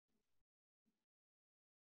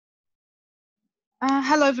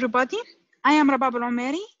Hello, everybody. I am Rabab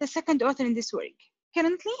AlOmairy, the second author in this work.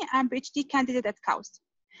 Currently, I'm a PhD candidate at KAUST.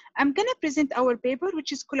 I'm going to present our paper,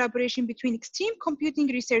 which is collaboration between Extreme Computing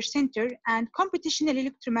Research Center and Computational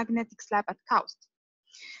Electromagnetics Lab at KAUST.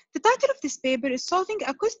 The title of this paper is Solving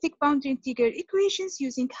Acoustic Boundary Integral Equations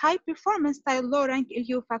Using High-Performance Tile-low-rank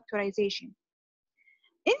LU Factorization.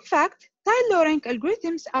 In fact, tile-low-rank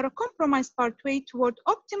algorithms are a compromised pathway toward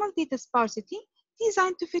optimal data sparsity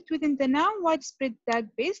designed to fit within the now widespread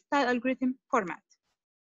DAG-based tile algorithm format.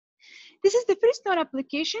 This is the first known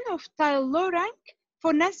application of tile-low-rank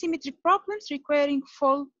for non-symmetric problems requiring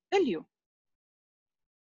full LU.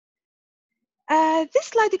 This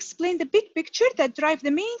slide explains the big picture that drives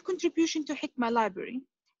the main contribution to HiCMA library.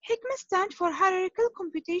 HiCMA stands for Hierarchical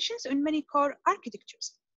Computations on Manycore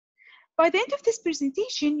Architectures. By the end of this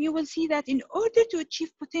presentation, you will see that in order to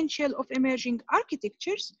achieve potential of emerging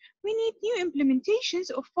architectures, we need new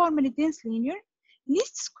implementations of formally dense linear,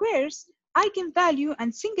 least squares, eigenvalue,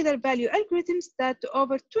 and singular value algorithms that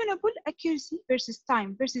offer tunable accuracy versus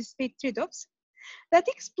time versus space trade-offs, that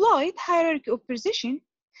exploit hierarchy of precision,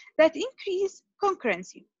 that increase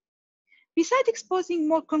concurrency. Besides exposing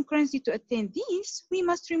more concurrency to attain these, we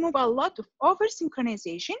must remove a lot of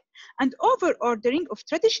over-synchronization and over-ordering of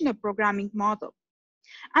traditional programming model,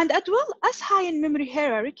 and as well as high in memory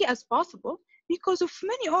hierarchy as possible because of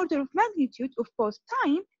many order of magnitude of both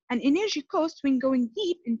time and energy cost when going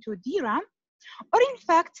deep into DRAM, or in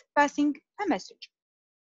fact, passing a message.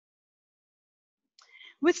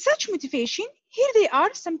 With such motivation, here they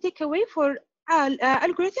are some takeaway for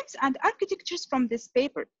algorithms and architectures from this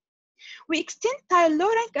paper. We extend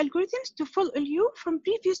tile-low-rank algorithms to full LU from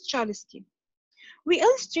previous Charles scheme. We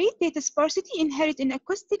illustrate data sparsity inherent in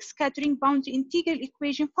acoustic scattering boundary integral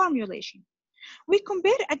equation formulation. We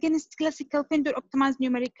compare against classical vendor-optimized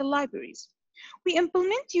numerical libraries. We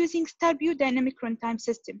implement using StarPU dynamic runtime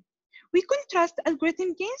system. We contrast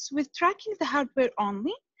algorithm gains with tracking the hardware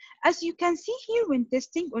only, as you can see here when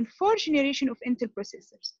testing on 4th generation of Intel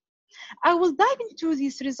processors. I will dive into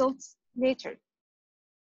these results later.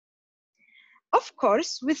 Of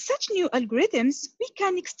course, with such new algorithms, we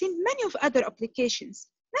can extend many of other applications,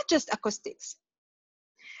 not just acoustics,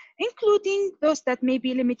 including those that may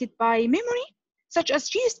be limited by memory, such as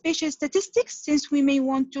geospatial statistics, since we may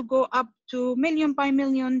want to go up to million by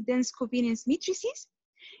million dense covariance matrices.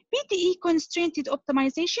 PDE constrained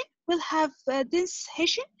optimization will have dense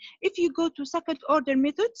Hessian if you go to second order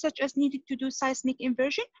methods, such as needed to do seismic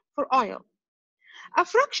inversion for oil. A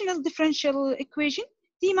fractional differential equation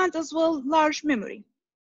demand as well large memory.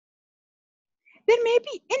 There may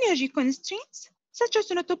be energy constraints, such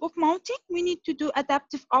as on the top of mountain, we need to do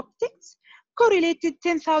adaptive optics, correlated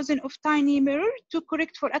 10,000 of tiny mirror to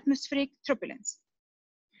correct for atmospheric turbulence.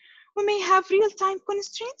 We may have real-time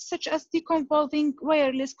constraints, such as deconvolving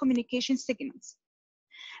wireless communication signals.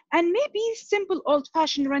 And maybe simple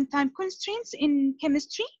old-fashioned runtime constraints in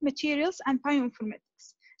chemistry, materials, and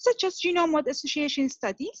bioinformatics, such as genome-wide association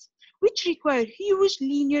studies, which require huge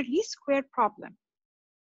linear least square problem.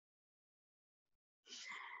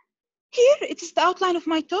 Here, it is the outline of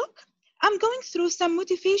my talk. I'm going through some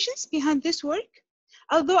motivations behind this work.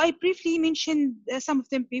 Although I briefly mentioned some of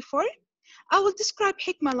them before, I will describe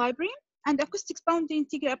HiCMA library and acoustics boundary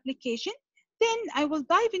integral application. Then I will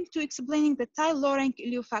dive into explaining the tile-low-rank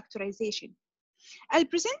LU factorization. I'll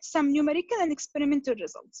present some numerical and experimental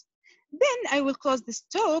results. Then I will close this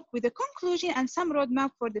talk with a conclusion and some roadmap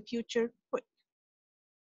for the future work.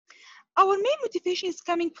 Our main motivation is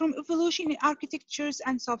coming from evolution in architectures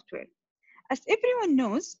and software. As everyone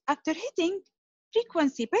knows, after hitting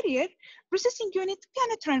frequency barrier, processing unit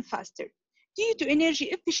cannot run faster due to energy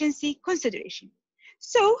efficiency consideration.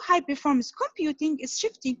 So high-performance computing is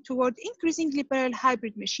shifting toward increasingly parallel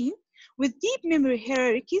hybrid machine with deep memory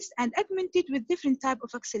hierarchies and augmented with different types of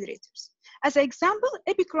accelerators. As an example,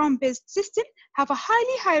 EPIC-ROM-based systems have a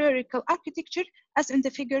highly hierarchical architecture, as in the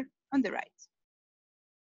figure on the right.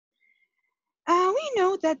 We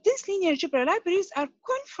know that dense linear algebra libraries are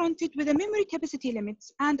confronted with the memory capacity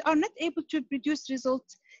limits and are not able to produce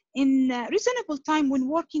results in reasonable time when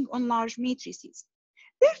working on large matrices.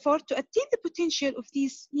 Therefore, to attain the potential of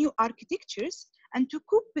these new architectures and to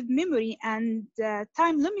cope with memory and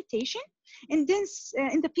time limitation in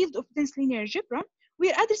the field of dense linear algebra,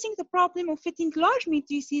 we are addressing the problem of fitting large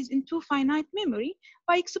matrices into finite memory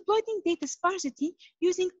by exploiting data sparsity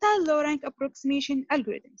using tile-low-rank approximation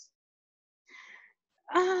algorithms.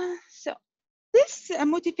 So this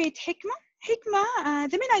motivates HiCMA. HiCMA,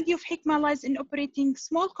 the main idea of HiCMA lies in operating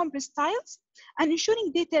small compressed tiles and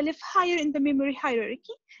ensuring data live higher in the memory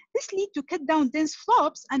hierarchy. This leads to cut down dense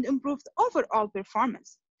flops and improved overall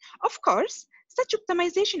performance. Of course, such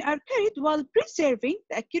optimization are carried while preserving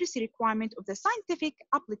the accuracy requirement of the scientific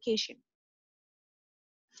application.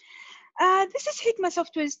 This is HiCMA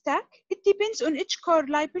software stack. It depends on each core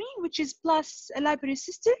library, which is plus a library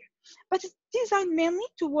sister, but it's designed mainly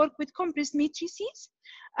to work with compressed matrices,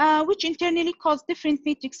 which internally calls different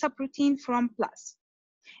matrix subroutine from plus.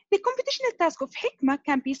 The computational task of HiCMA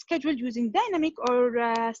can be scheduled using dynamic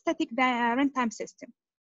or static runtime system.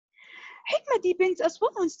 HiCMA depends as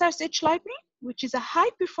well on StarSH library, which is a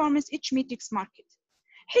high-performance H matrix market.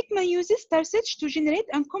 HiCMA uses StarSH to generate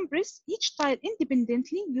and compress each tile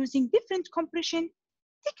independently using different compression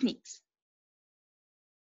techniques.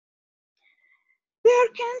 There are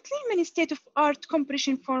currently many state-of-art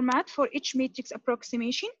compression formats for each matrix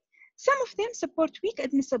approximation. Some of them support weak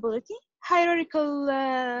admissibility,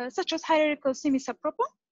 such as hierarchical semi-subpropo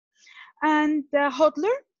and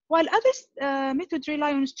Hodler, while other methods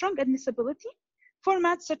rely on strong admissibility,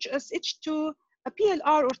 formats such as H2, a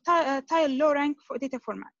PLR, or tile low rank for data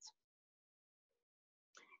formats.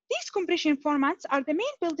 These compression formats are the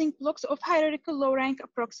main building blocks of hierarchical low rank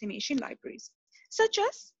approximation libraries, such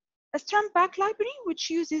as a Strandback library, which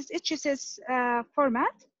uses HSS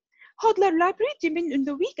format. Hodler library depends on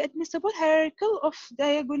the weak admissible hierarchical of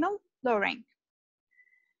diagonal low rank.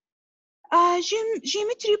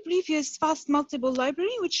 Geometry previous fast multiple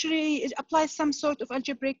library, which applies some sort of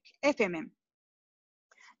algebraic FMM.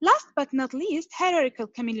 Last but not least, hierarchical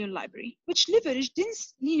chameleon library, which leveraged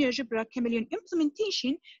dense linear algebra chameleon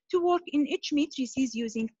implementation to work in H matrices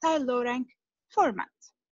using tile low rank format.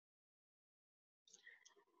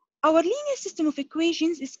 Our linear system of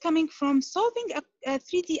equations is coming from solving a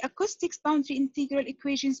 3D acoustics boundary integral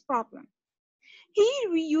equations problem.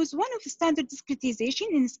 Here we use one of the standard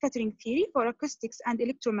discretization in scattering theory for acoustics and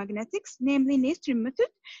electromagnetics, namely Nystr method,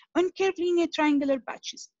 on curved linear triangular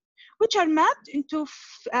patches, which are mapped into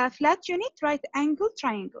flat unit right-angle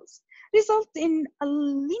triangles, result in a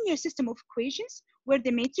linear system of equations where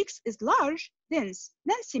the matrix is large, dense,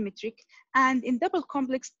 non-symmetric, and in double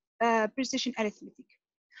complex precision arithmetic,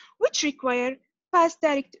 which require fast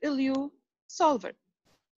direct LU solver.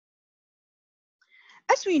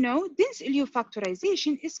 As we know, dense LU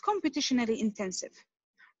factorization is computationally intensive.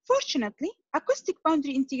 Fortunately, acoustic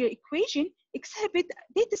boundary integral equation exhibit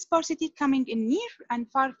data sparsity coming in near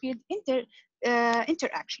and far field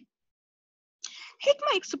interaction.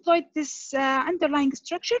 HiCMA exploits this underlying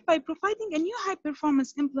structure by providing a new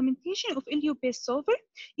high-performance implementation of LU-based solver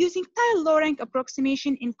using tile low rank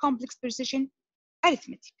approximation in complex precision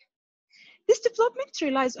arithmetic. This development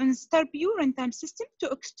relies on StarPU runtime system to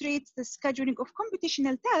orchestrate the scheduling of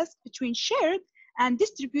computational tasks between shared and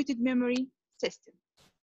distributed memory systems.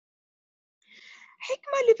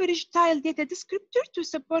 HiCMA leveraged tile data descriptor to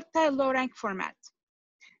support tile low rank format.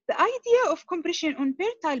 The idea of compression on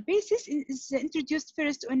per tile basis is introduced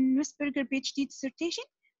first on Nussberger PhD dissertation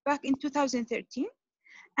back in 2013,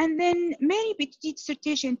 and then Mary PhD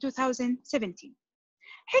dissertation in 2017.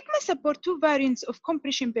 HiCMA supports two variants of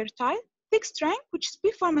compression per tile: fixed rank, which is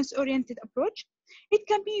performance-oriented approach. It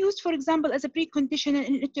can be used, for example, as a preconditional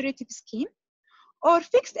in iterative scheme, or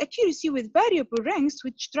fixed accuracy with variable ranks,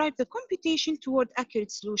 which drive the computation toward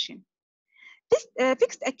accurate solution. This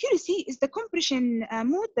fixed accuracy is the compression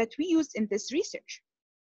mode that we use in this research.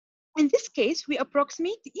 In this case, we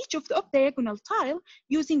approximate each of the off-diagonal tile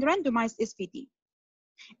using randomized SVD.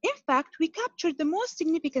 In fact, we capture the most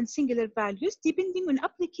significant singular values depending on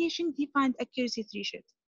application-defined accuracy threshold.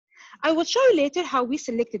 I will show you later how we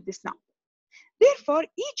selected this number. Therefore,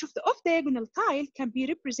 each of the off-diagonal tile can be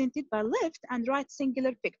represented by left and right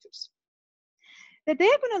singular vectors. The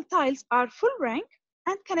diagonal tiles are full rank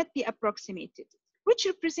and cannot be approximated, which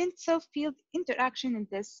represents self-field interaction in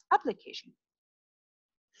this application.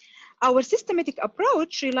 Our systematic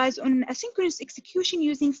approach relies on asynchronous execution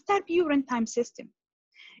using StarPU runtime system.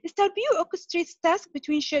 StarPU orchestrates tasks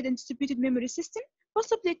between shared and distributed memory system,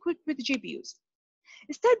 possibly equipped with GPUs.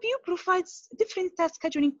 StarPU provides different task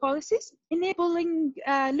scheduling policies, enabling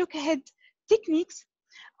look-ahead techniques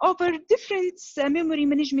over different memory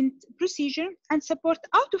management procedure and support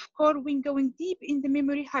out-of-core when going deep in the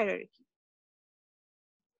memory hierarchy.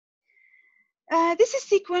 This is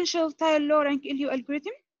sequential tile low rank LU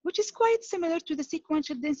algorithm, which is quite similar to the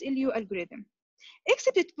sequential dense LU algorithm,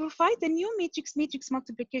 except it provides a new matrix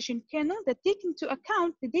multiplication kernel that takes into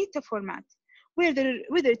account the data format, whether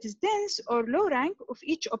it is dense or low rank of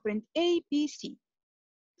each operand A, B, C.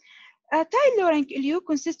 Tile low rank LU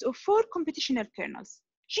consists of 4 computational kernels: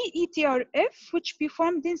 GETRF, which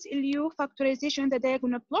perform dense LU factorization on the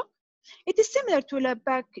diagonal block. It is similar to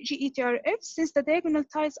Rabab GETRF since the diagonal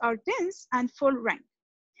tiles are dense and full rank.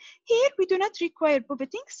 Here, we do not require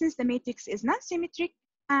pivoting since the matrix is non-symmetric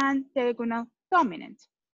and diagonal dominant.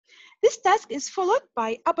 This task is followed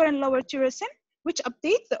by upper and lower terracing, which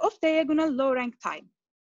update the off-diagonal low-rank tile.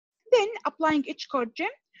 Then applying each core gem,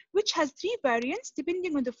 which has 3 variants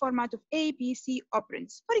depending on the format of A, B, C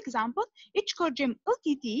operands. For example, each core gem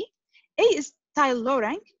LTD, A is tile low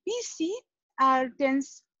rank, B, C are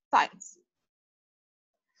dense tiles.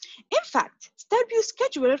 In fact, StarPU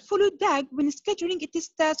scheduler followed DAG when scheduling its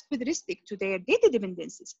tasks with respect to their data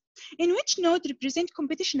dependencies, in which node represent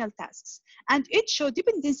computational tasks, and it show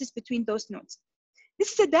dependencies between those nodes.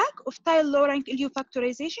 This is a DAG of tile low rank LU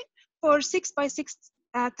factorization for 6 by 6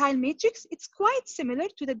 tile matrix. It's quite similar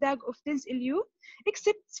to the DAG of dense LU,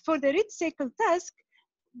 except for the red circle task.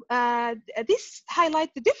 This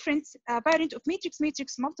highlights the different variant of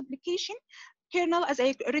matrix-matrix multiplication kernel, as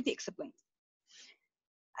I already explained.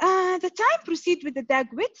 The time proceed with the DAG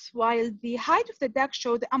width, while the height of the DAG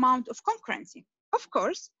show the amount of concurrency. Of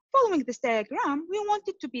course, following this diagram, we want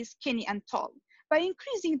it to be skinny and tall by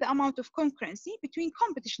increasing the amount of concurrency between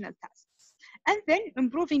computational tasks, and then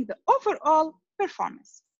improving the overall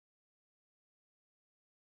performance.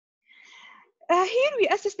 Here we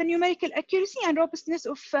assess the numerical accuracy and robustness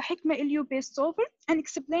of HiCMA LU-based solver and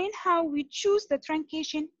explain how we choose the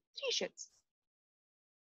truncation thresholds.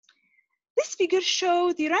 This figure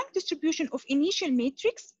shows the rank distribution of initial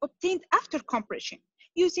matrix obtained after compression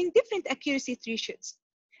using different accuracy thresholds.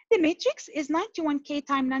 The matrix is 91K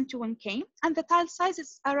times 91K, and the tile size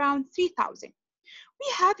is around 3,000.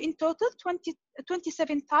 We have in total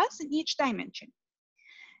 27 tiles in each dimension.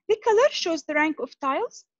 The color shows the rank of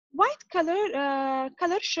tiles. White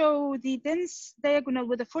color show the dense diagonal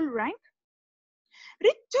with a full rank.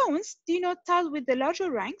 Red tones denote tile with the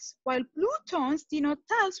larger ranks, while blue tones denote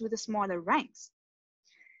tiles with the smaller ranks.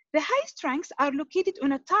 The highest ranks are located on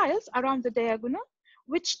the tiles around the diagonal,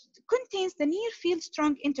 which contains the near-field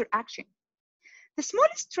strong interaction. The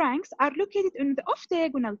smallest ranks are located on the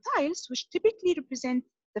off-diagonal tiles, which typically represent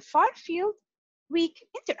the far-field weak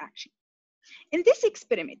interaction. In this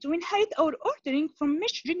experiment, we inherit our ordering from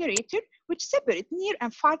mesh generator, which separate near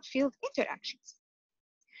and far field interactions.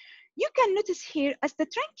 You can notice here as the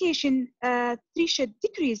truncation threshold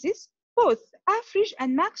decreases, both average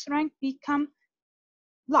and max rank become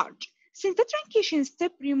large, since the truncation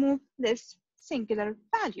step removes less singular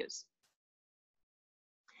values.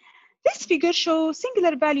 This figure shows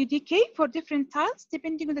singular value decay for different tiles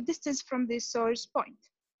depending on the distance from the source point.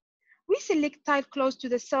 We select tile close to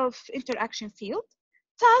the self-interaction field,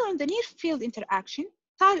 tile on the near-field interaction,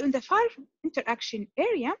 tile on the far interaction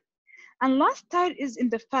area, and last tile is in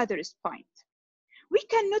the farthest point. We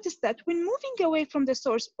can notice that when moving away from the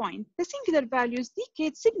source point, the singular values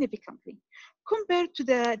decayed significantly compared to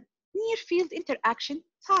the near-field interaction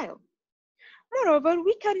tile. Moreover,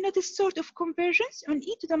 we can notice sort of convergence on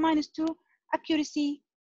e to the -2 accuracy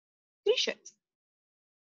threshold.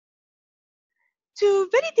 To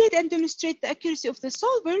validate and demonstrate the accuracy of the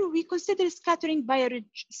solver, we consider scattering by a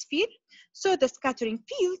ridge sphere, so the scattering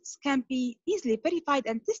fields can be easily verified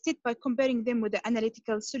and tested by comparing them with the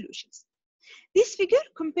analytical solutions. This figure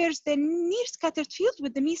compares the near scattered field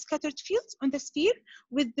with the mean scattered fields on the sphere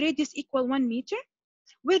with radius equal 1 meter,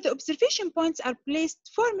 where the observation points are placed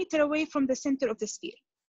 4 meters away from the center of the sphere.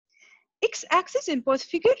 X-axis in both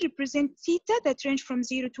figures represent theta that range from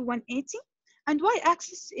 0 to 180, and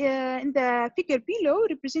y-axis in the figure below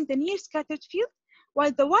represent the near scattered field,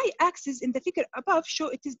 while the y-axis in the figure above show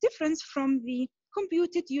its difference from the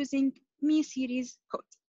computed using ME series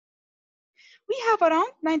code. We have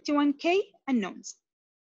around 91K unknowns.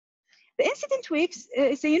 The incident wave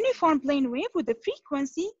is a uniform plane wave with a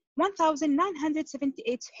frequency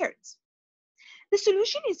 1978 Hz. The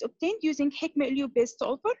solution is obtained using HiCMA LU-based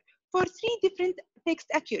solver for 3 different fixed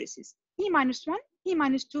accuracies, E-1,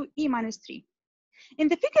 E-2, E-3. In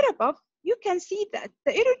the figure above, you can see that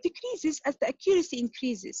the error decreases as the accuracy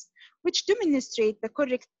increases, which demonstrate the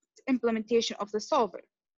correct implementation of the solver.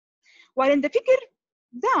 While in the figure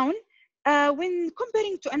down, when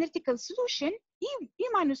comparing to analytical solution,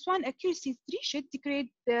 E-1 accuracy threshold degrade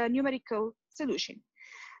the numerical solution.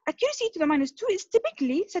 Accuracy to the -2 is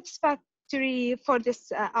typically satisfactory for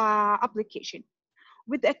this application.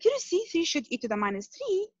 With accuracy threshold e to the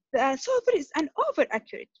 -3, the solver is an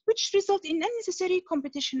over-accurate, which results in unnecessary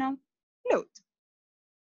computational load.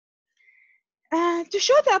 To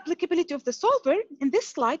show the applicability of the solver, in this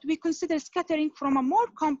slide, we consider scattering from a more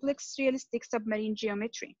complex realistic submarine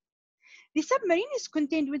geometry. The submarine is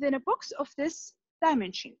contained within a box of this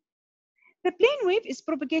dimension. The plane wave is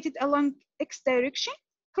propagated along x direction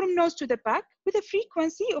from nose to the back with a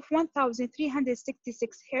frequency of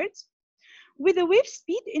 1366 Hz. with a wave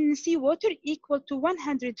speed in seawater equal to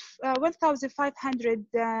 1,500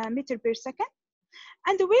 meter per second,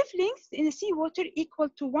 and the wavelength in seawater equal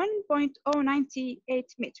to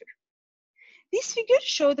 1.098 meter. These figures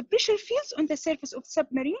show the pressure fields on the surface of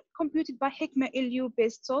submarine computed by HiCMA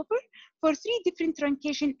LU-based solver for 3 different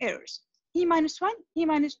truncation errors, E-1,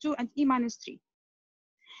 E-2, and E-3.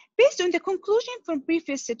 Based on the conclusion from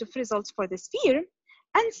previous set of results for the sphere,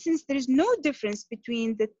 and since there is no difference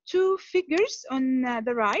between the 2 figures on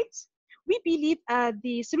the right, we believe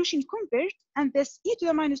the solution converged, and thus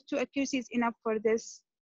e⁻² accuracy is enough for this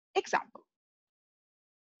example.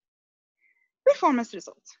 Performance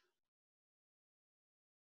results.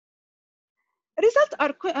 Results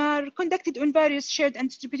are conducted on various shared and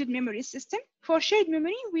distributed memory systems. For shared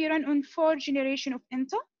memory, we run on 4 generation of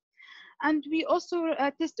Intel, and we also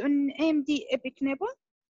test on AMD EPYC Nebel,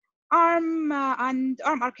 ARM and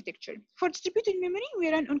ARM architecture. For distributed memory, we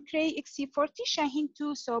run on Cray XC40 Shaheen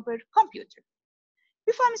 2 Sober computer.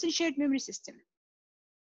 Performance in shared memory system.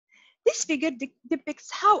 This figure depicts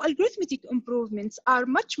how algorithmic improvements are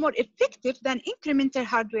much more effective than incremental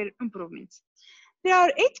hardware improvements. There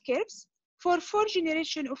are 8 curves for 4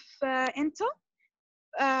 generations of Intel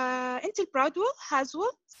Broadwell,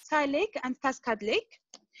 Haswell, Skylake, and Cascade Lake,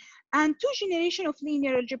 and 2 generations of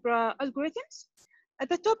linear algebra algorithms. At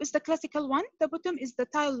the top is the classical one, the bottom is the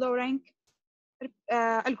tile low rank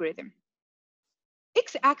algorithm.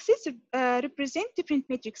 X-axis represent different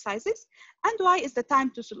matrix sizes, and Y is the time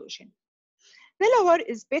to solution. The lower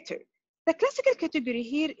is better. The classical category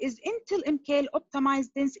here is Intel MKL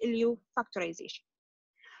optimized dense LU factorization.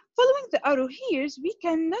 Following the arrow here, we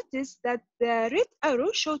can notice that the red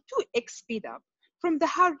arrow shows 2x speed up from the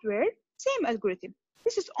hardware, same algorithm.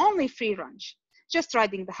 This is only free range, just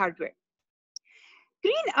riding the hardware.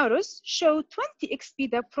 Green arrows show 20x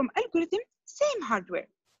speed up from algorithm, same hardware.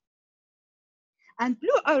 And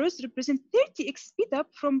blue arrows represent 30x speed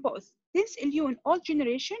up from both dense LU on all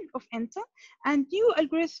generation of Intel and new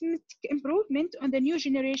algorithmic improvement on the new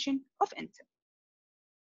generation of Intel.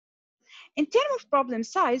 In terms of problem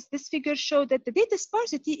size, this figure shows that the data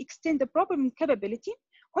sparsity extends the problem capability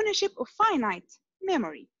ownership of finite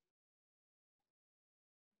memory.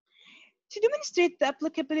 To demonstrate the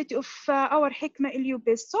applicability of our HiCMA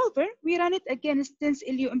LU-based solver, we run it against dense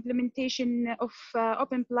LU implementation of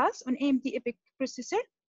OpenPlus on AMD EPYC processor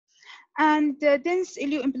and dense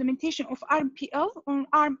LU implementation of ARM-PL on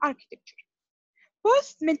ARM architecture.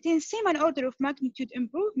 Both maintain same an order of magnitude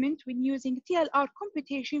improvement when using TLR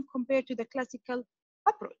computation compared to the classical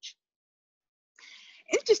approach.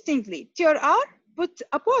 Interestingly, TLR put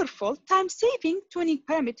a powerful time-saving tuning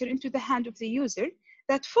parameter into the hand of the user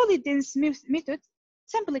that fully dense method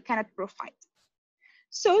simply cannot provide.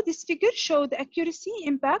 So this figure shows the accuracy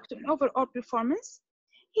impact on overall performance.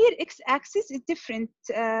 Here, x-axis is different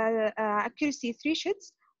accuracy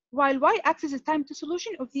thresholds, while y-axis is time to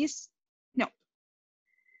solution of these nodes.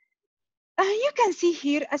 You can see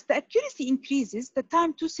here as the accuracy increases, the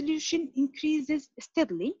time to solution increases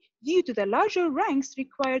steadily due to the larger ranks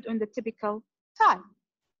required on the typical tile.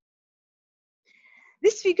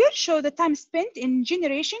 This figure shows the time spent in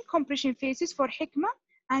generation compression phases for HiCMA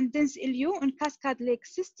and dense LU on Cascade Lake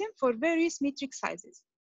system for various matrix sizes.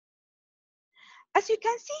 As you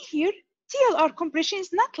can see here, TLR compression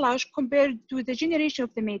is not large compared to the generation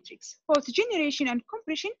of the matrix. Both generation and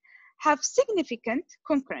compression have significant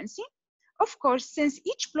concurrency, of course, since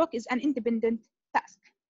each block is an independent task.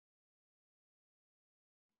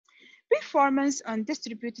 Performance on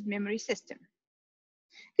distributed memory system.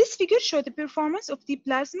 This figure shows the performance of the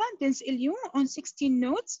plasma dense LU on 16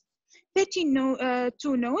 nodes,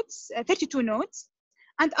 32 nodes,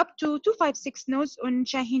 and up to 256 nodes on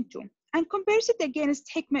Shaheen 2, and compares it against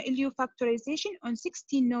HiCMA LU factorization on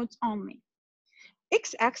 16 nodes only.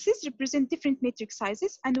 X-axis represent different matrix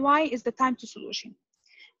sizes, and Y is the time to solution.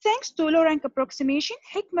 Thanks to low-rank approximation,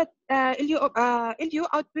 HiCMA LU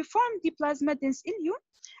outperformed the plasma dense LU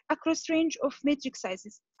across range of matrix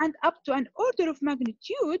sizes and up to an order of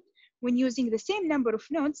magnitude when using the same number of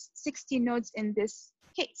nodes, 16 nodes in this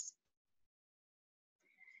case.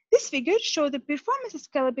 This figure shows the performance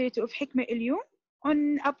scalability of HiCMA LU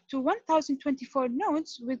on up to 1,024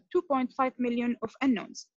 nodes with 2.5 million of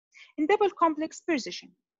unknowns in double complex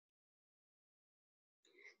precision.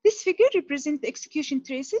 This figure represents the execution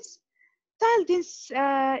traces. Tile dense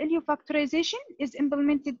LU factorization is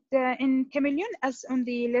implemented in Chameleon as on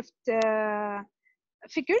the left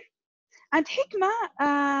figure, and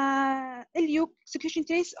HiCMA LU execution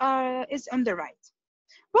trace is on the right.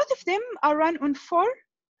 Both of them are run on 4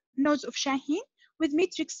 nodes of Shaheen with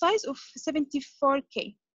matrix size of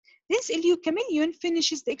 74K. This LU chameleon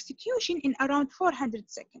finishes the execution in around 400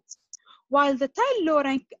 seconds, while the tile low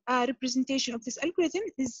rank representation of this algorithm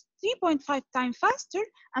is 3.5 times faster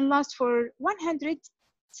and lasts for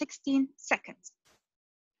 116 seconds.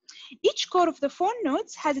 Each core of the 4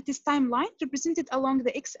 nodes has its timeline represented along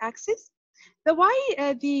the x-axis. The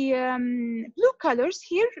blue colors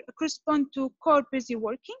here correspond to core busy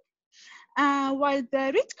working, while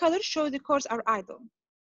the red colors show the cores are idle.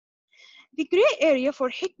 The gray area for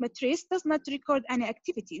HiCMA trace does not record any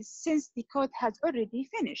activities since the code has already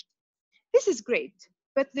finished. This is great,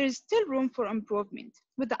 but there is still room for improvement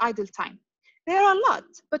with the idle time. There are a lot,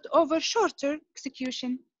 but over shorter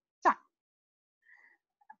execution time.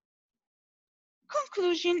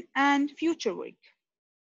 Conclusion and future work.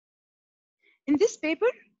 In this paper,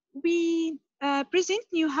 we present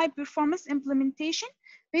new high-performance implementation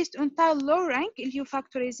based on tile low rank LU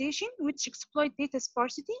factorization, which exploit data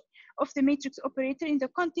sparsity of the matrix operator in the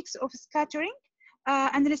context of scattering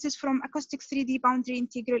analysis from acoustic 3D boundary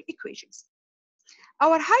integral equations.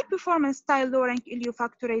 Our high-performance tile low rank LU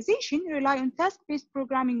factorization rely on task-based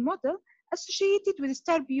programming model associated with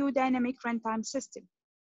StarPU dynamic runtime system.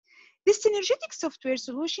 This synergetic software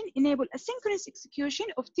solution enables asynchronous execution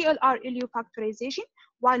of TLR LU factorization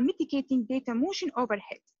while mitigating data motion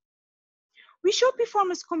overhead. We show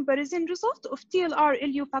performance comparison result of TLR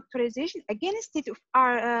LU factorization against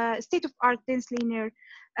state-of-art dense linear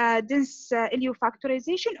LU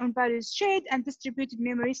factorization on various shared and distributed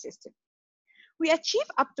memory systems. We achieve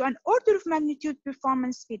up to an order of magnitude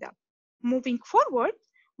performance speedup. Moving forward,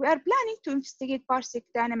 we are planning to investigate parsec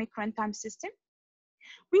dynamic runtime system.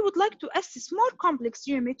 We would like to assess more complex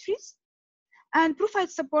geometries and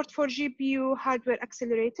provide support for GPU hardware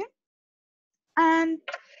accelerator and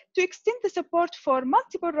to extend the support for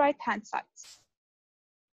multiple right-hand sides.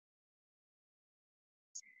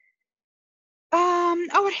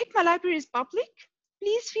 Our HiCMA library is public.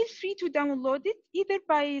 Please feel free to download it either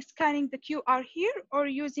by scanning the QR here or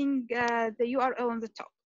using the URL on the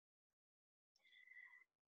top.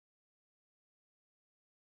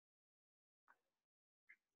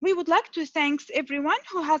 We would like to thank everyone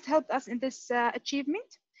who has helped us in this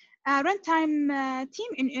achievement. Runtime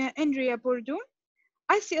team in Andrea Bordeaux,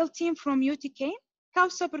 ICL team from UTK,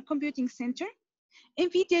 KAUST Supercomputing Center,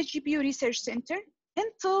 NVIDIA GPU Research Center,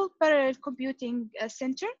 Intel Parallel Computing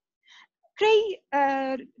Center, Cray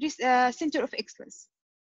Center of Excellence.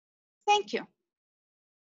 Thank you.